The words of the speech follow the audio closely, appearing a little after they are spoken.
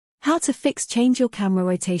How to change your camera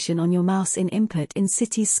rotation on your mouse in Input in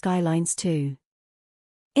Cities Skylines 2.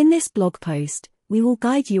 In this blog post, we will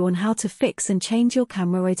guide you on how to fix and change your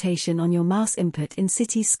camera rotation on your mouse input in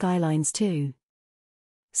Cities Skylines 2.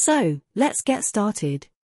 So, let's get started.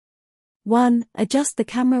 1. Adjust the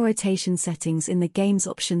camera rotation settings in the game's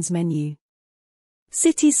options menu.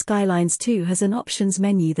 Cities Skylines 2 has an options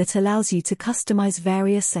menu that allows you to customize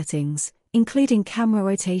various settings, including camera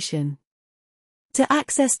rotation. To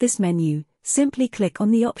access this menu, simply click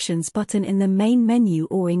on the Options button in the main menu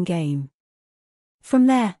or in-game. From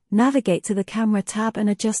there, navigate to the Camera tab and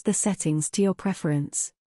adjust the settings to your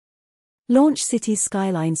preference. Launch Cities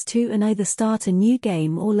Skylines 2 and either start a new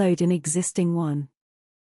game or load an existing one.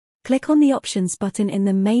 Click on the Options button in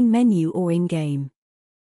the main menu or in-game.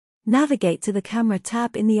 Navigate to the Camera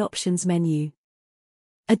tab in the Options menu.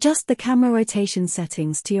 Adjust the camera rotation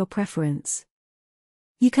settings to your preference.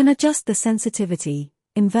 You can adjust the sensitivity,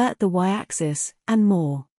 invert the y-axis, and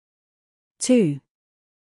more. 2.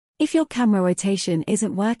 If your camera rotation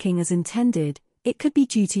isn't working as intended, it could be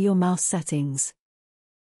due to your mouse settings.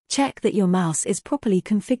 Check that your mouse is properly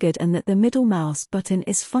configured and that the middle mouse button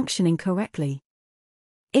is functioning correctly.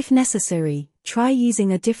 If necessary, try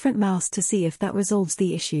using a different mouse to see if that resolves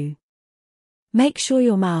the issue. Make sure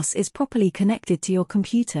your mouse is properly connected to your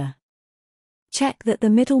computer. Check that the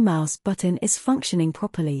middle mouse button is functioning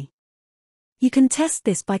properly. You can test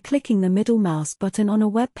this by clicking the middle mouse button on a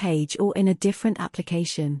web page or in a different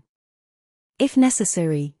application. If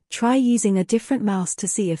necessary, try using a different mouse to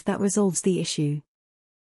see if that resolves the issue.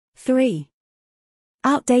 3.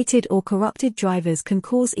 Outdated or corrupted drivers can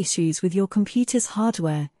cause issues with your computer's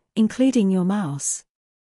hardware, including your mouse.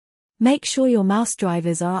 Make sure your mouse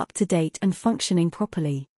drivers are up to date and functioning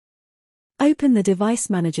properly. Open the Device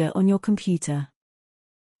Manager on your computer.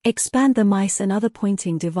 Expand the Mice and Other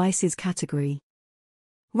Pointing Devices category.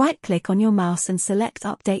 Right-click on your mouse and select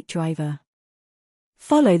Update Driver.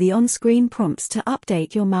 Follow the on-screen prompts to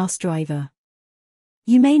update your mouse driver.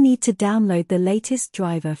 You may need to download the latest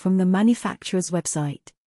driver from the manufacturer's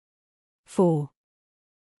website. 4.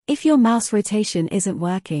 If your mouse rotation isn't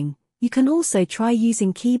working, you can also try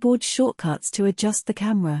using keyboard shortcuts to adjust the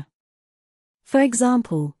camera. For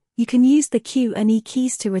example, you can use the Q and E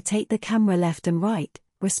keys to rotate the camera left and right,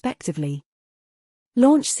 respectively.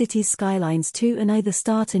 Launch Cities Skylines 2 and either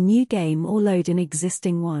start a new game or load an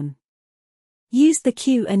existing one. Use the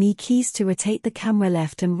Q and E keys to rotate the camera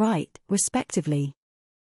left and right, respectively.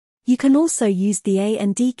 You can also use the A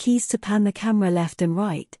and D keys to pan the camera left and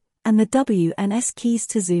right, and the W and S keys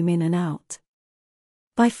to zoom in and out.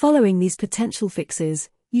 By following these potential fixes,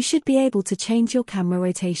 you should be able to change your camera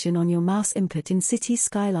rotation on your mouse input in Cities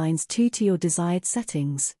Skylines 2 to your desired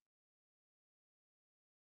settings.